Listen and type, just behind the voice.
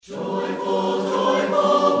Joyful,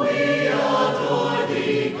 joyful, we adore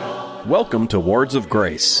thee, God. Welcome to Words of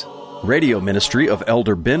Grace, radio ministry of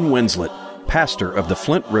Elder Ben Winslet, pastor of the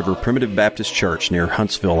Flint River Primitive Baptist Church near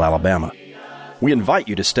Huntsville, Alabama. We invite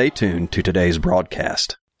you to stay tuned to today's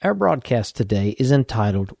broadcast. Our broadcast today is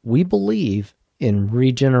entitled, We Believe in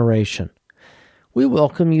Regeneration. We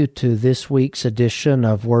welcome you to this week's edition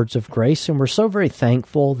of Words of Grace, and we're so very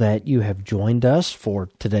thankful that you have joined us for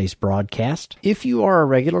today's broadcast. If you are a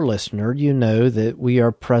regular listener, you know that we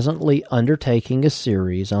are presently undertaking a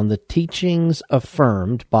series on the teachings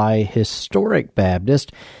affirmed by historic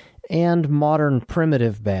Baptist and modern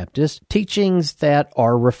primitive Baptist, teachings that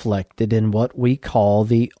are reflected in what we call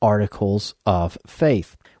the Articles of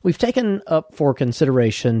Faith. We've taken up for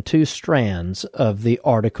consideration two strands of the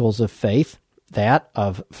Articles of Faith, that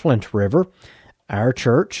of Flint River, our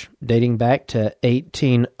church, dating back to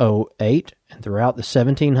 1808, and throughout the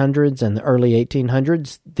 1700s and the early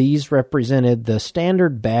 1800s, these represented the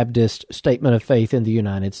standard Baptist statement of faith in the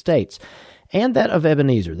United States, and that of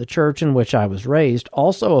Ebenezer, the church in which I was raised,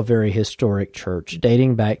 also a very historic church,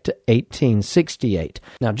 dating back to 1868.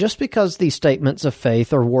 Now, just because these statements of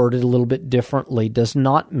faith are worded a little bit differently does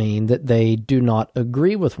not mean that they do not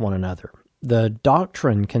agree with one another. The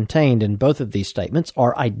doctrine contained in both of these statements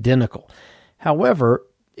are identical. However,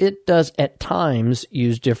 it does at times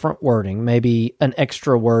use different wording. Maybe an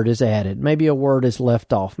extra word is added. Maybe a word is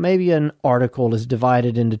left off. Maybe an article is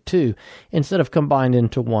divided into two instead of combined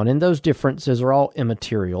into one. And those differences are all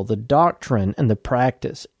immaterial. The doctrine and the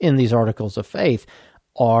practice in these articles of faith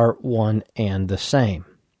are one and the same.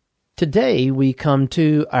 Today we come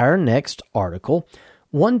to our next article,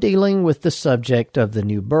 one dealing with the subject of the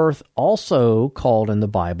new birth, also called in the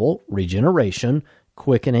Bible regeneration,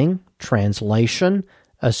 quickening, translation,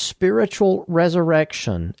 a spiritual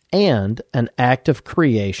resurrection, and an act of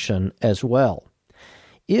creation as well.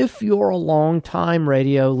 If you're a long-time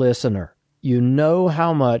radio listener, you know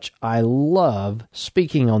how much I love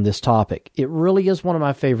speaking on this topic. It really is one of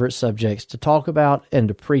my favorite subjects to talk about and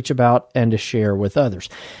to preach about and to share with others.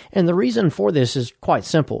 And the reason for this is quite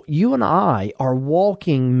simple. You and I are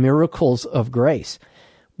walking miracles of grace.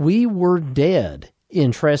 We were dead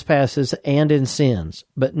in trespasses and in sins,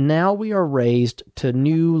 but now we are raised to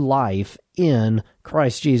new life in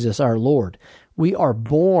Christ Jesus our Lord. We are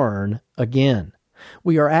born again.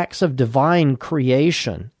 We are acts of divine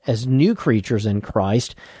creation as new creatures in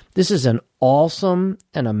Christ. This is an awesome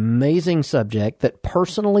and amazing subject that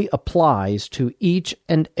personally applies to each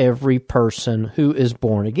and every person who is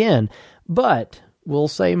born again, but we'll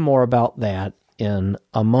say more about that in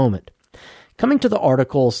a moment. Coming to the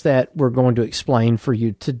articles that we're going to explain for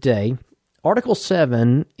you today, Article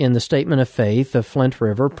 7 in the Statement of Faith of Flint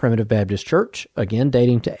River Primitive Baptist Church, again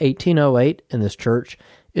dating to 1808, and this church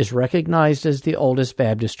is recognized as the oldest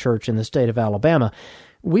Baptist church in the state of Alabama.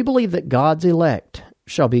 We believe that God's elect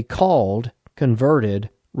shall be called, converted,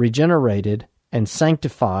 regenerated, and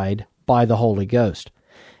sanctified by the Holy Ghost.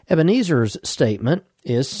 Ebenezer's statement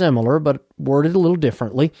is similar, but worded a little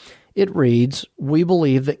differently. It reads, we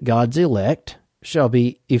believe that God's elect shall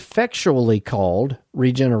be effectually called,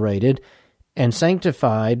 regenerated, and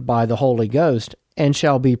sanctified by the Holy Ghost, and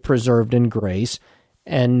shall be preserved in grace,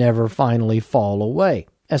 and never finally fall away.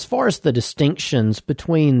 As far as the distinctions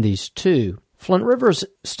between these two, Flint River's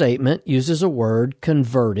statement uses a word,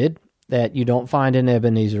 converted, that you don't find in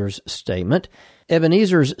Ebenezer's statement.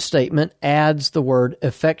 Ebenezer's statement adds the word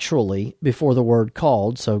effectually before the word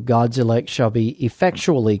called, so God's elect shall be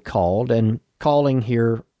effectually called, and calling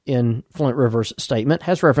here in Flint River's statement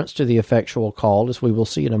has reference to the effectual call, as we will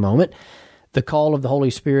see in a moment. The call of the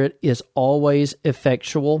Holy Spirit is always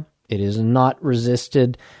effectual. It is not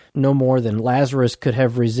resisted, no more than Lazarus could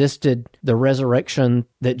have resisted the resurrection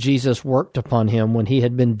that Jesus worked upon him when he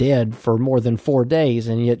had been dead for more than 4 days,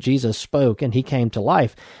 and yet Jesus spoke and he came to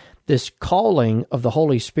life. This calling of the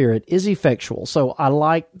Holy Spirit is effectual, so I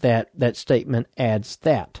like that statement adds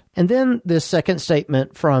that. And then this second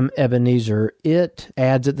statement from Ebenezer, it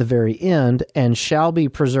adds at the very end, and shall be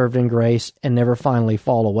preserved in grace and never finally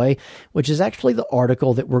fall away, which is actually the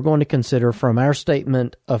article that we're going to consider from our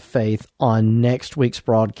statement of faith on next week's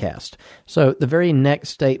broadcast. So the very next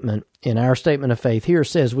statement in our statement of faith here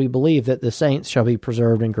says, we believe that the saints shall be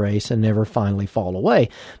preserved in grace and never finally fall away.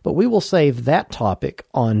 But we will save that topic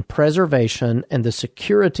on preservation and the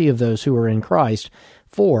security of those who are in Christ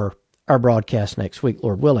for our broadcast next week,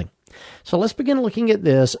 Lord willing. So let's begin looking at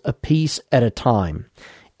this a piece at a time,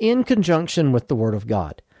 in conjunction with the Word of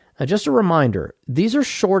God. Now, just a reminder, these are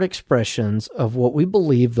short expressions of what we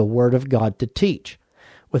believe the Word of God to teach.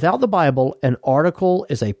 Without the Bible, an article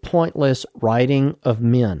is a pointless writing of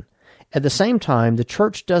men. At the same time, the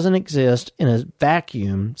church doesn't exist in a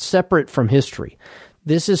vacuum separate from history.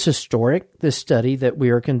 This is historic, this study that we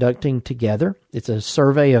are conducting together. It's a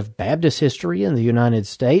survey of Baptist history in the United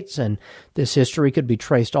States, and this history could be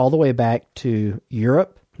traced all the way back to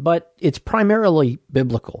Europe, but it's primarily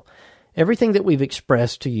biblical. Everything that we've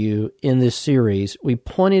expressed to you in this series, we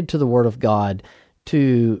pointed to the Word of God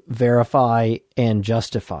to verify and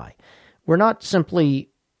justify. We're not simply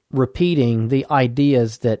repeating the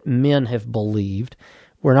ideas that men have believed.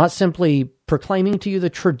 We're not simply proclaiming to you the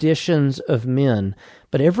traditions of men,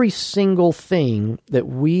 but every single thing that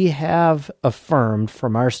we have affirmed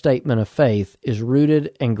from our statement of faith is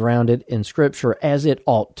rooted and grounded in Scripture as it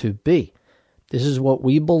ought to be. This is what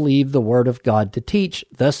we believe the Word of God to teach.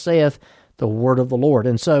 Thus saith the Word of the Lord.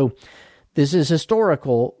 And so this is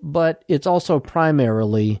historical, but it's also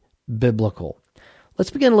primarily biblical. Let's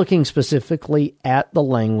begin looking specifically at the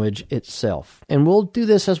language itself. And we'll do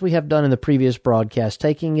this as we have done in the previous broadcast,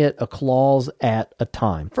 taking it a clause at a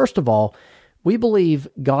time. First of all, we believe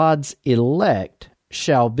God's elect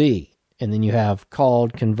shall be. And then you have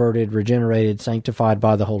called, converted, regenerated, sanctified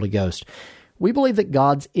by the Holy Ghost. We believe that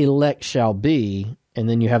God's elect shall be, and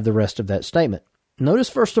then you have the rest of that statement. Notice,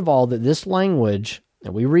 first of all, that this language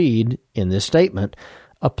that we read in this statement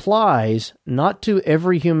applies not to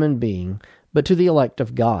every human being, but to the elect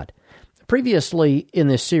of God. Previously in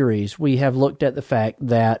this series, we have looked at the fact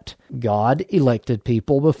that God elected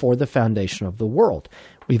people before the foundation of the world.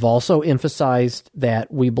 We've also emphasized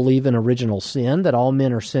that we believe in original sin, that all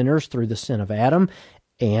men are sinners through the sin of Adam,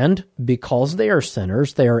 and because they are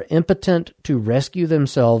sinners, they are impotent to rescue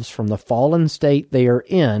themselves from the fallen state they are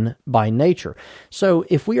in by nature. So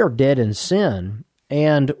if we are dead in sin,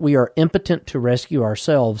 and we are impotent to rescue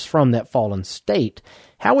ourselves from that fallen state,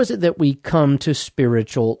 how is it that we come to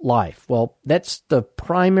spiritual life? Well, that's the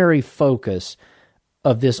primary focus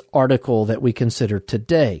of this article that we consider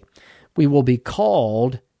today. We will be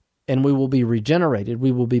called and we will be regenerated.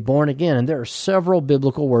 We will be born again. And there are several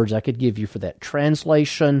biblical words I could give you for that.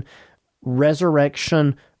 Translation,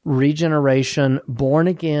 resurrection, regeneration, born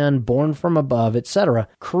again, born from above, etc.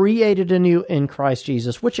 Created anew in Christ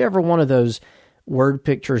Jesus. Whichever one of those word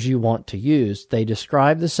pictures you want to use, they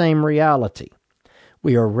describe the same reality.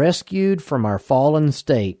 We are rescued from our fallen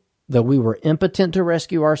state, though we were impotent to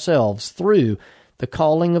rescue ourselves through the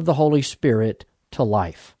calling of the Holy Spirit to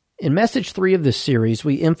life. In Message 3 of this series,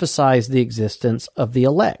 we emphasize the existence of the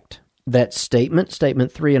elect. That statement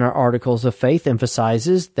 3 in our Articles of Faith,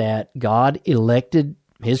 emphasizes that God elected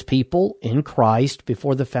His people in Christ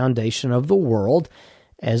before the foundation of the world.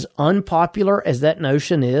 As unpopular as that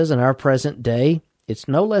notion is in our present day, it's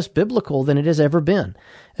no less biblical than it has ever been.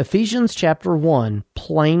 Ephesians chapter 1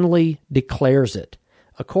 plainly declares it.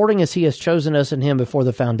 According as He has chosen us in Him before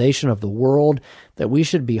the foundation of the world, that we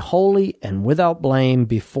should be holy and without blame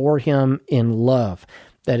before Him in love.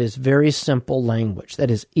 That is very simple language.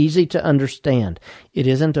 That is easy to understand. It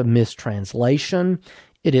isn't a mistranslation.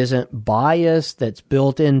 It isn't bias that's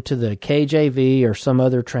built into the KJV or some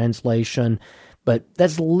other translation. But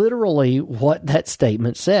that's literally what that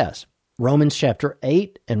statement says. Romans chapter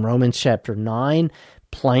 8 and Romans chapter 9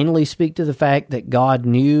 plainly speak to the fact that God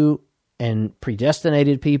knew and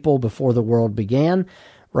predestinated people before the world began.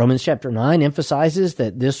 Romans chapter 9 emphasizes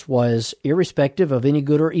that this was irrespective of any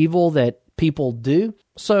good or evil that people do.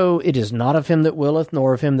 So it is not of him that willeth,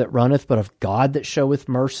 nor of him that runneth, but of God that showeth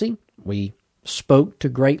mercy. We spoke to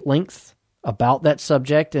great length about that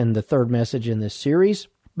subject in the third message in this series.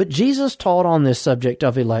 But Jesus taught on this subject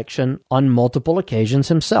of election on multiple occasions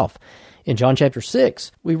himself. In John chapter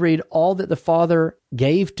 6, we read, all that the Father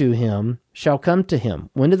gave to him shall come to him.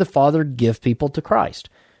 When did the Father give people to Christ?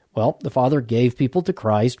 Well, the Father gave people to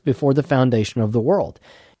Christ before the foundation of the world.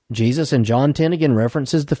 Jesus in John 10 again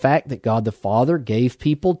references the fact that God the Father gave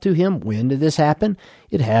people to him. When did this happen?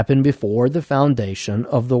 It happened before the foundation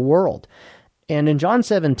of the world. And in John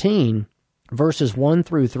 17, verses 1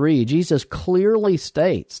 through 3, Jesus clearly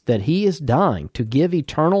states that he is dying to give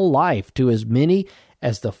eternal life to as many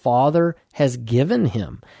as the Father has given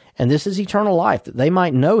him. And this is eternal life, that they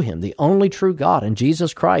might know him, the only true God, and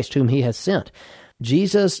Jesus Christ, whom he has sent.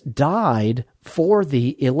 Jesus died for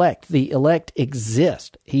the elect. The elect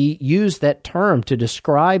exist. He used that term to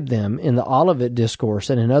describe them in the Olivet Discourse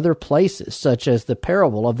and in other places, such as the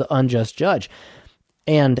parable of the unjust judge.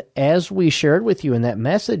 And as we shared with you in that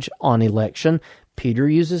message on election, Peter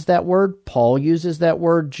uses that word, Paul uses that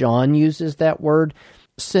word, John uses that word.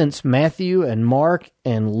 Since Matthew and Mark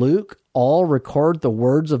and Luke all record the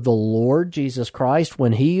words of the Lord Jesus Christ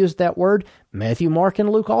when he used that word, Matthew, Mark, and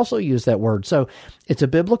Luke also used that word. So it's a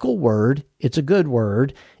biblical word. It's a good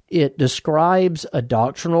word. It describes a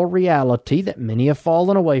doctrinal reality that many have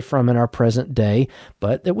fallen away from in our present day,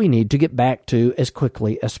 but that we need to get back to as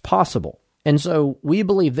quickly as possible. And so we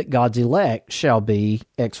believe that God's elect shall be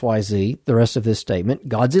XYZ, the rest of this statement.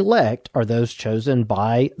 God's elect are those chosen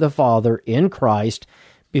by the Father in Christ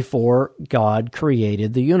before God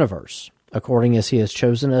created the universe, according as he has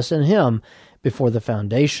chosen us in him before the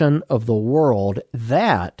foundation of the world,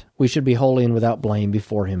 that we should be holy and without blame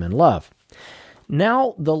before him in love.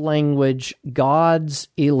 Now the language, God's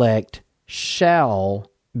elect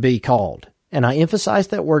shall be called. And I emphasize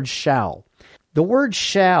that word shall. The word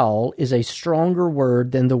shall is a stronger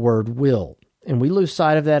word than the word will, and we lose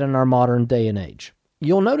sight of that in our modern day and age.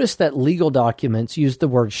 You'll notice that legal documents use the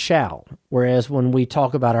word shall, whereas when we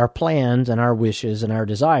talk about our plans and our wishes and our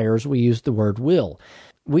desires, we use the word will.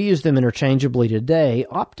 We use them interchangeably today,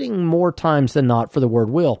 opting more times than not for the word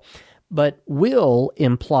will. But will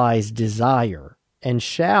implies desire, and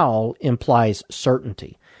shall implies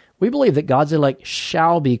certainty. We believe that God's elect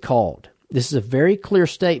shall be called. This is a very clear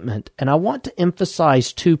statement, and I want to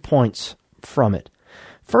emphasize 2 points from it.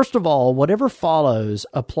 First of all, whatever follows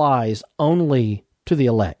applies only to the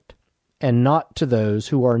elect, and not to those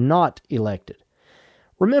who are not elected.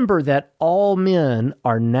 Remember that all men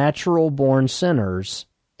are natural-born sinners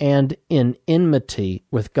and in enmity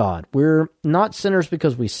with God. We're not sinners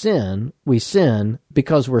because we sin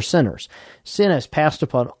because we're sinners. Sin has passed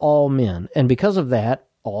upon all men, and because of that,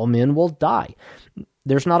 all men will die.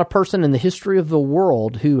 There's not a person in the history of the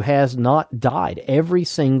world who has not died. Every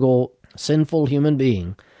single sinful human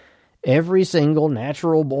being, every single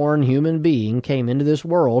natural-born human being came into this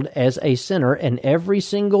world as a sinner, and every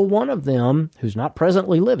single one of them who's not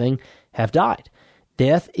presently living have died.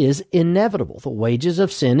 Death is inevitable. The wages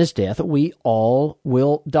of sin is death. We all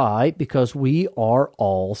will die because we are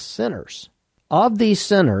all sinners. Of these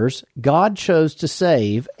sinners, God chose to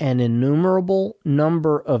save an innumerable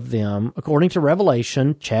number of them, according to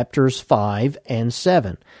Revelation chapters 5 and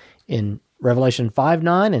 7. In Revelation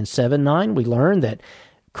 5:9 and 7:9, we learn that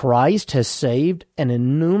Christ has saved an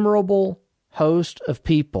innumerable host of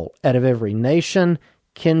people out of every nation,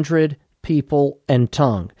 kindred, people, and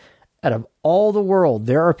tongue. Out of all the world,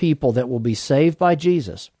 there are people that will be saved by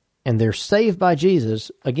Jesus, and they're saved by Jesus,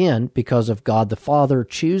 again, because of God the Father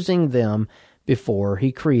choosing them before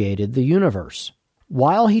he created the universe.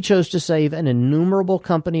 While he chose to save an innumerable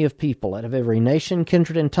company of people out of every nation,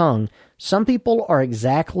 kindred, and tongue, some people are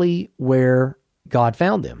exactly where God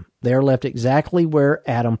found them. They are left exactly where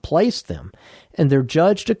Adam placed them, and they're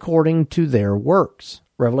judged according to their works.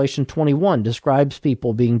 Revelation 21 describes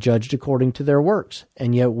people being judged according to their works,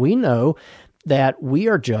 and yet we know that we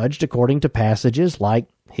are judged according to passages like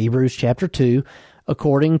Hebrews chapter 2,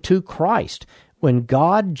 according to Christ. When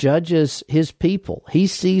God judges his people, he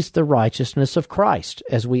sees the righteousness of Christ,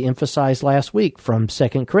 as we emphasized last week from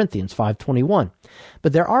 2 Corinthians 5:21.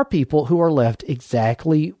 But there are people who are left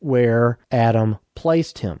exactly where Adam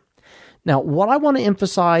placed him. Now, what I want to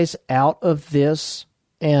emphasize out of this,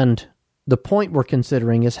 and the point we're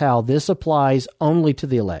considering, is how this applies only to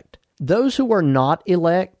the elect. Those who are not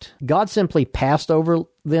elect, God simply passed over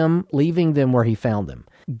them, leaving them where he found them.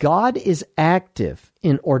 God is active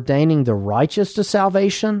in ordaining the righteous to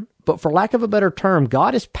salvation, but for lack of a better term,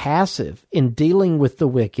 God is passive in dealing with the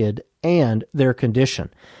wicked and their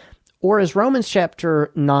condition. Or as Romans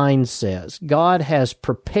chapter 9 says, God has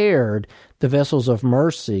prepared the vessels of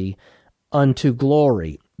mercy unto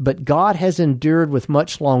glory, but God has endured with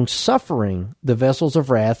much long suffering the vessels of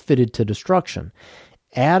wrath fitted to destruction.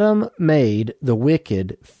 Adam made the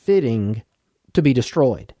wicked fitting to be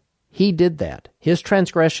destroyed. He did that. His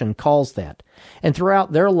transgression caused that. And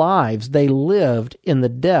throughout their lives, they lived in the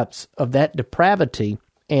depths of that depravity.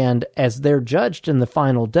 And as they're judged in the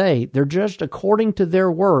final day, they're judged according to their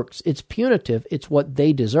works. It's punitive. It's what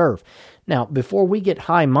they deserve. Now, before we get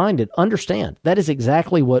high-minded, understand that is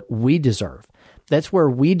exactly what we deserve. That's where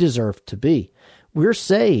we deserve to be. We're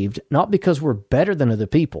saved not because we're better than other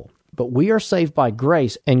people, but we are saved by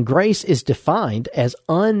grace, and grace is defined as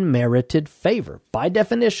unmerited favor. By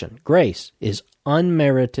definition, grace is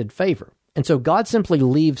unmerited favor. And so God simply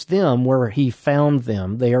leaves them where he found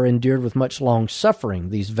them. They are endured with much long suffering,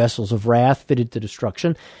 these vessels of wrath fitted to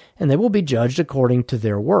destruction, and they will be judged according to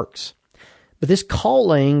their works. But this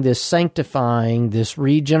calling, this sanctifying, this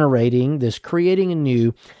regenerating, this creating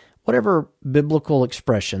anew, whatever biblical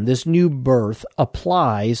expression, this new birth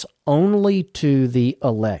applies only to the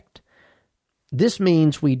elect. This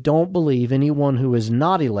means we don't believe anyone who is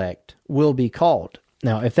not elect will be called.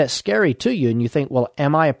 Now, if that's scary to you and you think, well,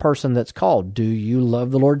 am I a person that's called? Do you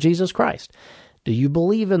love the Lord Jesus Christ? Do you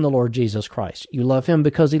believe in the Lord Jesus Christ? You love him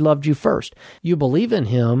because he loved you first. You believe in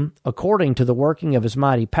him according to the working of his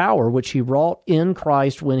mighty power, which he wrought in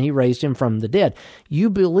Christ when he raised him from the dead. You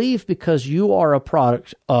believe because you are a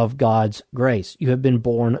product of God's grace. You have been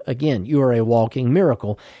born again. You are a walking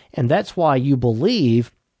miracle. And that's why you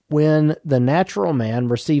believe when the natural man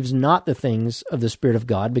receives not the things of the Spirit of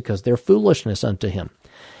God, because they're foolishness unto him.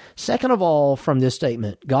 Second of all, from this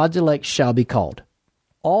statement, God's elect shall be called.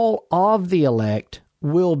 All of the elect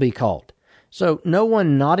will be called. So no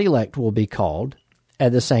one not elect will be called.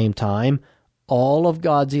 At the same time, all of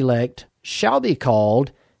God's elect shall be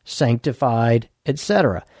called, sanctified,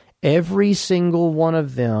 etc. Every single one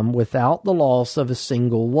of them without the loss of a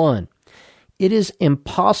single one. It is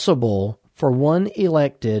impossible for one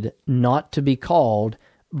elected not to be called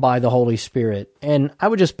by the Holy Spirit. And I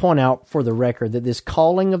would just point out for the record that this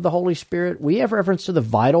calling of the Holy Spirit, we have reference to the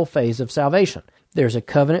vital phase of salvation. There's a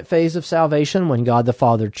covenant phase of salvation when God the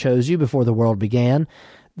Father chose you before the world began.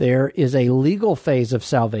 There is a legal phase of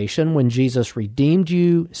salvation when Jesus redeemed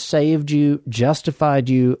you, saved you, justified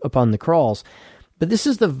you upon the cross. But this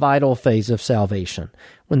is the vital phase of salvation,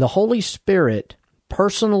 when the Holy Spirit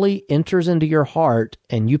personally enters into your heart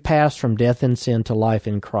and you pass from death and sin to life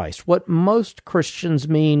in Christ. What most Christians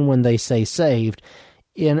mean when they say saved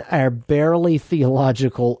in our barely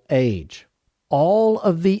theological age. All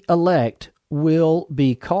of the elect will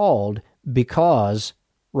be called because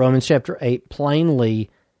Romans chapter 8 plainly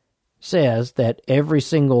says that every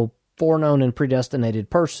single foreknown and predestinated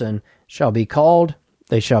person shall be called,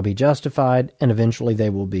 they shall be justified, and eventually they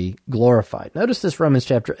will be glorified. Notice this, Romans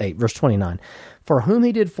chapter 8, verse 29. For whom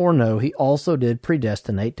he did foreknow, he also did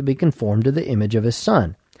predestinate to be conformed to the image of his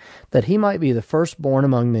Son, that he might be the firstborn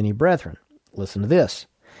among many brethren. Listen to this.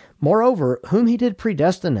 Moreover, whom he did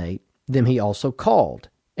predestinate, them he also called.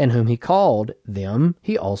 And whom he called, them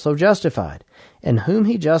he also justified. And whom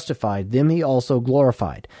he justified, them he also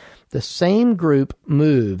glorified. The same group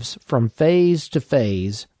moves from phase to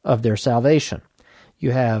phase of their salvation.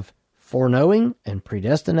 You have foreknowing and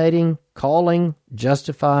predestinating, calling,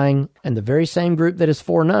 justifying, and the very same group that is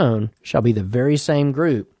foreknown shall be the very same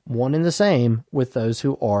group, one and the same, with those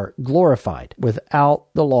who are glorified,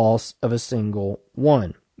 without the loss of a single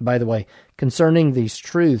one. By the way, concerning these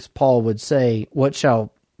truths, Paul would say, what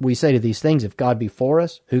shall we say to these things? If God be for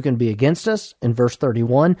us, who can be against us? In verse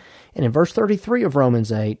 31. And in verse 33 of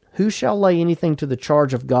Romans 8, who shall lay anything to the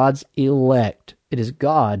charge of God's elect? It is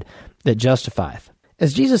God that justifieth.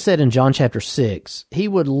 As Jesus said in John chapter 6, he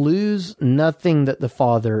would lose nothing that the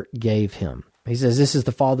Father gave him. He says, this is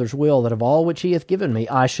the Father's will, that of all which he hath given me,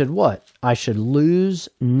 I should what? I should lose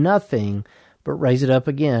nothing, but raise it up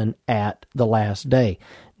again at the last day.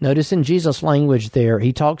 Notice in Jesus' language there,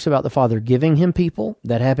 he talks about the Father giving him people.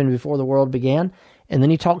 That happened before the world began. And then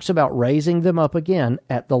he talks about raising them up again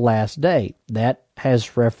at the last day. That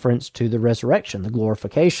has reference to the resurrection, the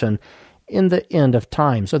glorification in the end of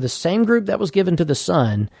time. So the same group that was given to the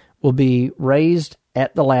Son will be raised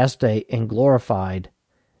at the last day and glorified.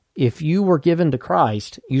 If you were given to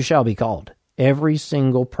Christ, you shall be called. Every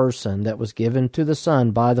single person that was given to the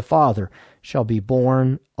Son by the Father shall be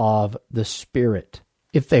born of the Spirit.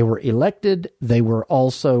 If they were elected, they were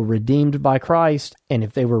also redeemed by Christ, and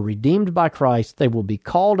if they were redeemed by Christ, they will be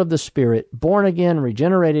called of the Spirit, born again,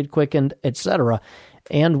 regenerated, quickened, etc.,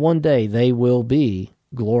 and one day they will be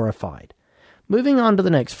glorified. Moving on to the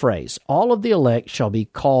next phrase, all of the elect shall be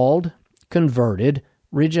called, converted,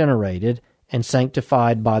 regenerated, and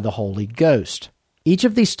sanctified by the Holy Ghost. Each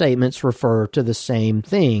of these statements refer to the same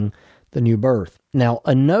thing, the new birth. Now,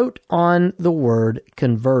 a note on the word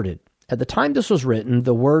converted. At the time this was written,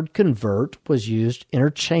 the word convert was used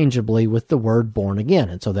interchangeably with the word born again,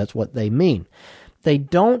 and so that's what they mean. They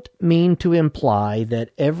don't mean to imply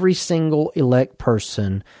that every single elect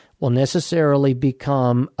person will necessarily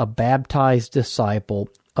become a baptized disciple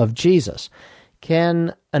of Jesus.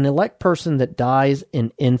 Can an elect person that dies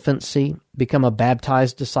in infancy become a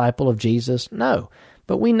baptized disciple of Jesus? No.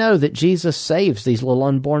 But we know that Jesus saves these little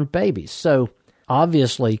unborn babies. So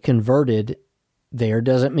obviously converted there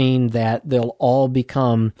doesn't mean that they'll all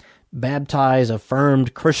become baptized,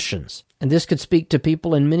 affirmed Christians. And this could speak to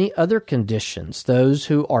people in many other conditions, those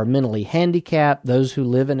who are mentally handicapped, those who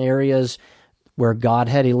live in areas where God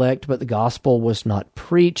had elect, but the gospel was not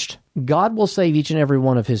preached. God will save each and every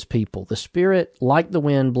one of his people. The Spirit, like the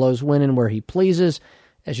wind, blows when and where he pleases,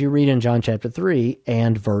 as you read in John chapter 3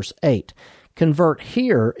 and verse 8. Convert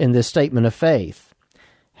here in this statement of faith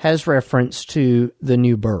has reference to the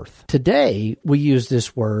new birth. Today, we use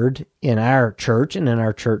this word in our church and in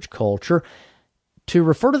our church culture to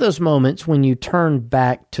refer to those moments when you turn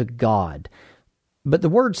back to God. But the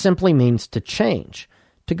word simply means to change.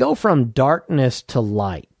 To go from darkness to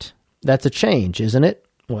light. That's a change, isn't it?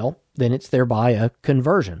 Well, then it's thereby a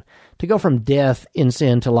conversion. To go from death in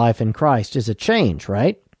sin to life in Christ is a change,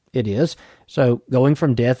 right? It is. So going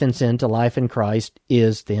from death in sin to life in Christ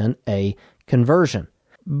is then a conversion.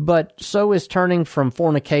 But so is turning from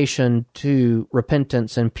fornication to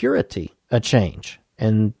repentance and purity a change.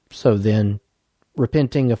 And so then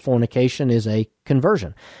repenting of fornication is a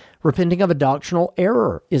conversion. Repenting of a doctrinal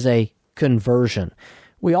error is a conversion.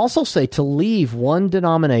 We also say to leave one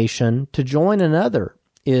denomination to join another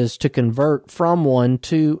is to convert from one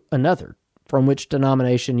to another, from which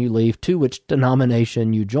denomination you leave to which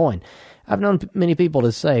denomination you join. I've known many people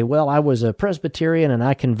to say, well, I was a Presbyterian and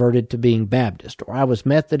I converted to being Baptist, or I was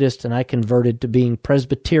Methodist and I converted to being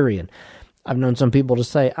Presbyterian. I've known some people to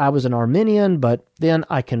say, I was an Arminian, but then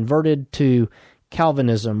I converted to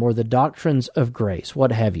Calvinism or the doctrines of grace,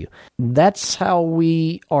 what have you. That's how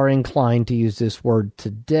we are inclined to use this word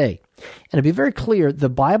today. And to be very clear, the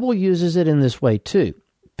Bible uses it in this way too.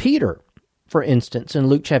 Peter, for instance, in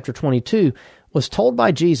Luke chapter 22, was told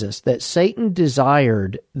by Jesus that Satan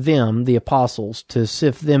desired them, the apostles, to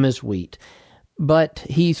sift them as wheat. But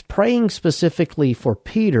he's praying specifically for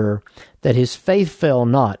Peter that his faith fail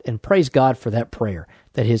not, and praise God for that prayer,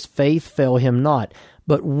 that his faith fail him not.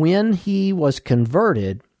 But when he was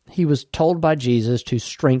converted, he was told by Jesus to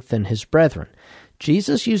strengthen his brethren.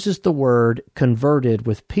 Jesus uses the word converted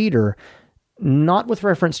with Peter, not with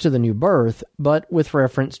reference to the new birth, but with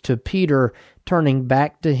reference to Peter turning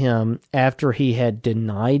back to him after he had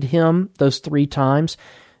denied him those 3 times.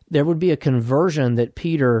 There would be a conversion that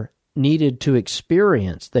Peter needed to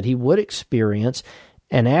experience, that he would experience,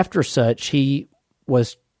 and after such he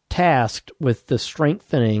was tasked with the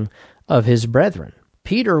strengthening of his brethren.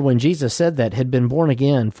 Peter, when Jesus said that, had been born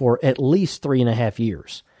again for at least 3.5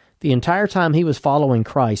 years. The entire time he was following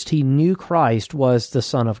Christ, he knew Christ was the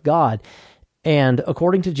Son of God. And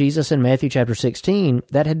according to Jesus in Matthew chapter 16,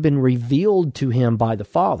 that had been revealed to him by the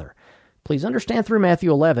Father. Please understand through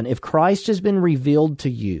Matthew 11, if Christ has been revealed to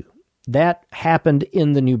you, that happened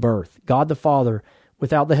in the new birth. God the Father,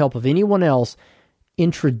 without the help of anyone else,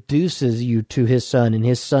 introduces you to his Son, and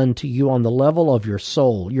his Son to you on the level of your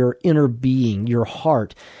soul, your inner being, your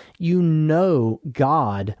heart. You know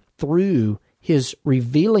God through his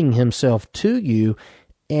revealing himself to you,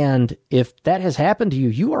 and if that has happened to you,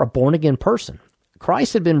 you are a born-again person.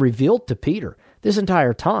 Christ had been revealed to Peter this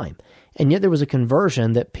entire time, and yet there was a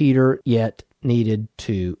conversion that Peter yet needed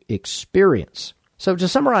to experience. So to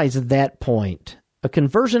summarize that point, a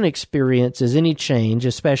conversion experience is any change,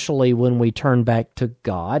 especially when we turn back to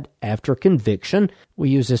God after conviction.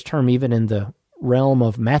 We use this term even in the realm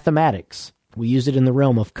of mathematics. We use it in the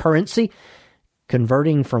realm of currency.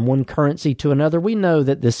 Converting from one currency to another, we know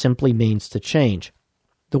that this simply means to change.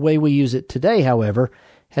 The way we use it today, however,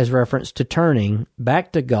 has reference to turning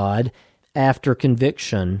back to God after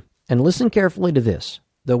conviction. And listen carefully to this.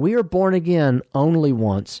 Though we are born again only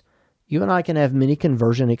once, you and I can have many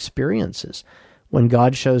conversion experiences when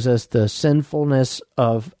God shows us the sinfulness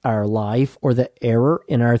of our life or the error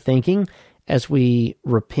in our thinking. As we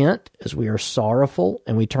repent, as we are sorrowful,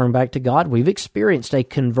 and we turn back to God, we've experienced a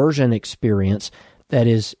conversion experience that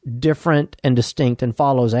is different and distinct and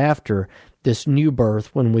follows after this new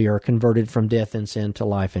birth when we are converted from death and sin to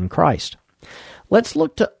life in Christ. Let's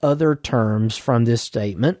look to other terms from this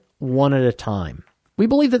statement, one at a time. We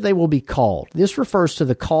believe that they will be called. This refers to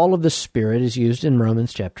the call of the Spirit as used in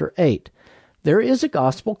Romans chapter 8. There is a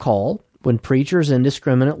gospel call when preachers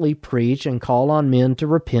indiscriminately preach and call on men to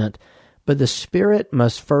repent, but the Spirit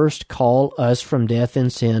must first call us from death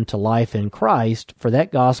and sin to life in Christ for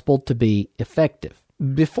that gospel to be effective.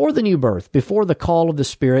 Before the new birth, before the call of the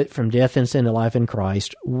Spirit from death and sin to life in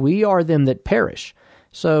Christ, we are them that perish.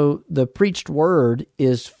 So the preached word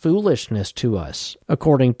is foolishness to us,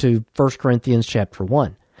 according to 1 Corinthians chapter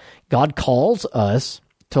 1. God calls us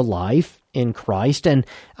to life in Christ, and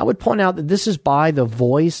I would point out that this is by the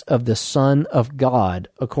voice of the Son of God,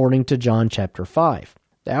 according to John chapter 5.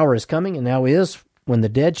 The hour is coming, and now is, when the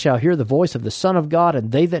dead shall hear the voice of the Son of God,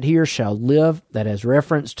 and they that hear shall live. That has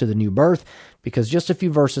reference to the new birth, because just a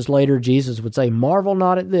few verses later, Jesus would say, "Marvel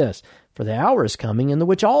not at this, for the hour is coming, in the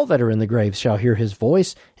which all that are in the graves shall hear his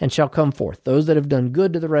voice, and shall come forth, those that have done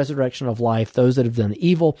good to the resurrection of life, those that have done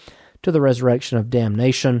evil to the resurrection of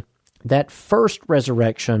damnation." That first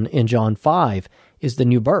resurrection in John 5 is the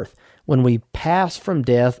new birth, when we pass from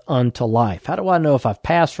death unto life. How do I know if I've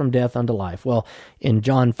passed from death unto life? Well, in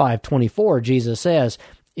John 5:24, Jesus says,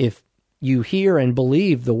 if you hear and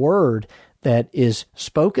believe the word, that is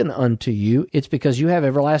spoken unto you, it's because you have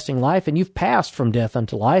everlasting life and you've passed from death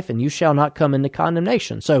unto life, and you shall not come into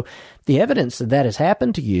condemnation. So the evidence that that has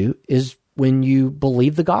happened to you is when you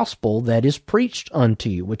believe the gospel that is preached unto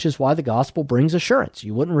you, which is why the gospel brings assurance.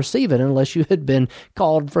 You wouldn't receive it unless you had been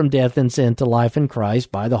called from death and sin to life in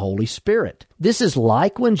Christ by the Holy Spirit. This is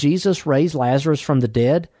like when Jesus raised Lazarus from the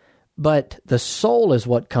dead, but the soul is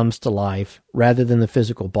what comes to life rather than the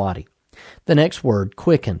physical body. The next word,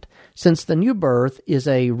 quickened. Since the new birth is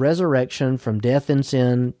a resurrection from death and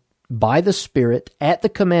sin by the Spirit at the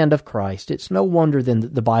command of Christ, it's no wonder then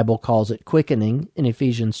that the Bible calls it quickening in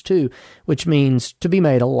Ephesians 2, which means to be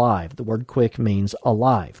made alive. The word quick means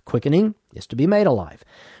alive. Quickening is to be made alive.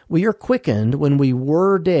 We are quickened when we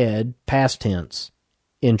were dead, past tense,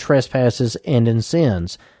 in trespasses and in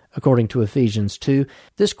sins, according to Ephesians 2.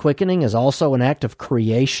 This quickening is also an act of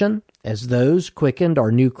creation, as those quickened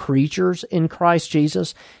are new creatures in Christ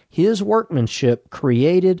Jesus, His workmanship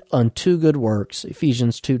created unto good works,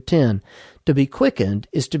 Ephesians 2:10. To be quickened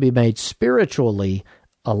is to be made spiritually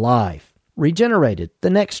alive. Regenerated, the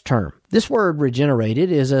next term. This word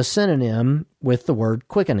regenerated is a synonym with the word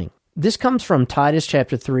quickening. This comes from Titus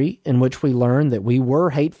chapter 3, in which we learn that we were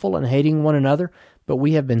hateful and hating one another, but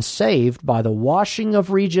we have been saved by the washing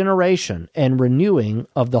of regeneration and renewing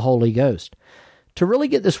of the Holy Ghost. To really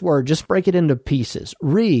get this word, just break it into pieces.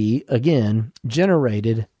 Again,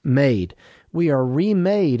 generated, made. We are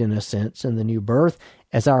remade, in a sense, in the new birth,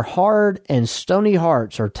 as our hard and stony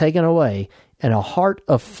hearts are taken away, and a heart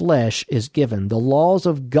of flesh is given. The laws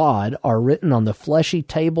of God are written on the fleshy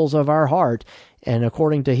tables of our heart, and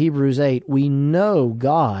according to Hebrews 8, we know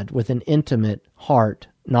God with an intimate heart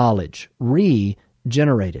knowledge.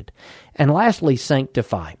 Regenerated. And lastly,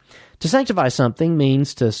 sanctify. To sanctify something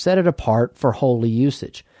means to set it apart for holy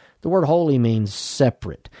usage. The word holy means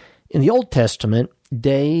separate. In the Old Testament,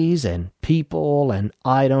 days and people and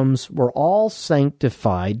items were all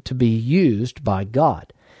sanctified to be used by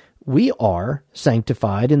God. We are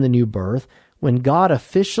sanctified in the new birth when God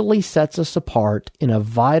officially sets us apart in a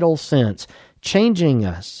vital sense, changing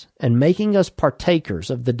us and making us partakers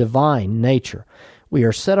of the divine nature. We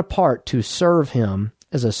are set apart to serve Him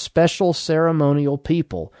as a special ceremonial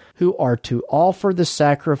people who are to offer the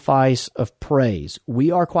sacrifice of praise.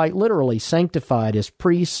 We are quite literally sanctified as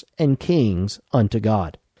priests and kings unto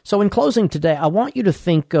God. So in closing today, I want you to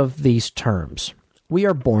think of these terms. We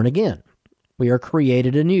are born again. We are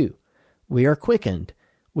created anew. We are quickened.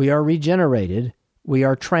 We are regenerated. We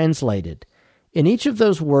are translated. In each of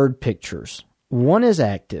those word pictures, one is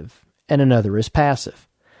active and another is passive.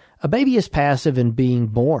 A baby is passive in being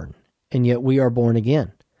born, and yet we are born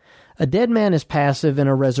again. A dead man is passive in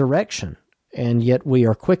a resurrection, and yet we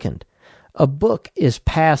are quickened. A book is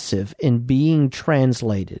passive in being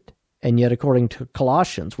translated, and yet according to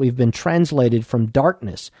Colossians, we've been translated from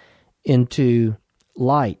darkness into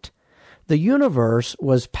light. The universe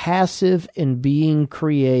was passive in being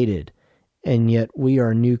created, and yet we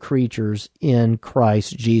are new creatures in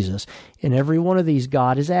Christ Jesus. In every one of these,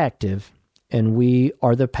 God is active, and we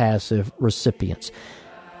are the passive recipients.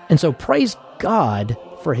 And so praise God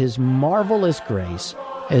for His marvelous grace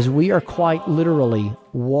as we are quite literally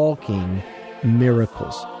walking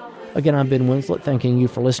miracles. Again, I'm Ben Winslet, thanking you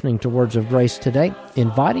for listening to Words of Grace today,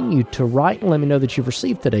 inviting you to write and let me know that you've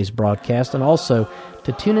received today's broadcast, and also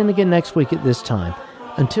to tune in again next week at this time.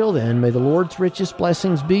 Until then, may the Lord's richest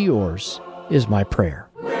blessings be yours, is my prayer.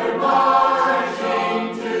 We're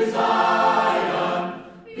marching to Zion,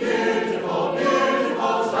 beautiful,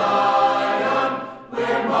 beautiful Zion.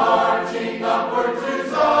 We're marching upward to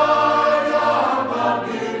Zion,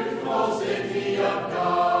 the beautiful city of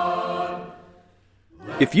God.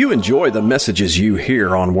 If you enjoy the messages you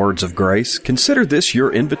hear on Words of Grace, consider this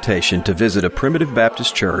your invitation to visit a Primitive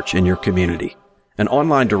Baptist church in your community. An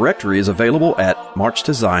online directory is available at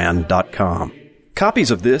marchtozion.com.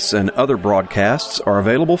 Copies of this and other broadcasts are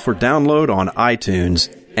available for download on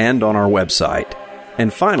iTunes and on our website.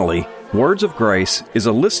 And finally, Words of Grace is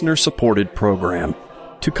a listener-supported program.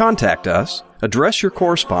 To contact us, address your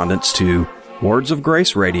correspondence to Words of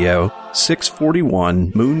Grace Radio,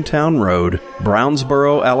 641 Moontown Road,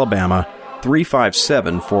 Brownsboro, Alabama,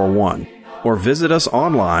 35741, or visit us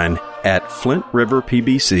online at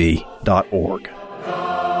flintriverpbc.org.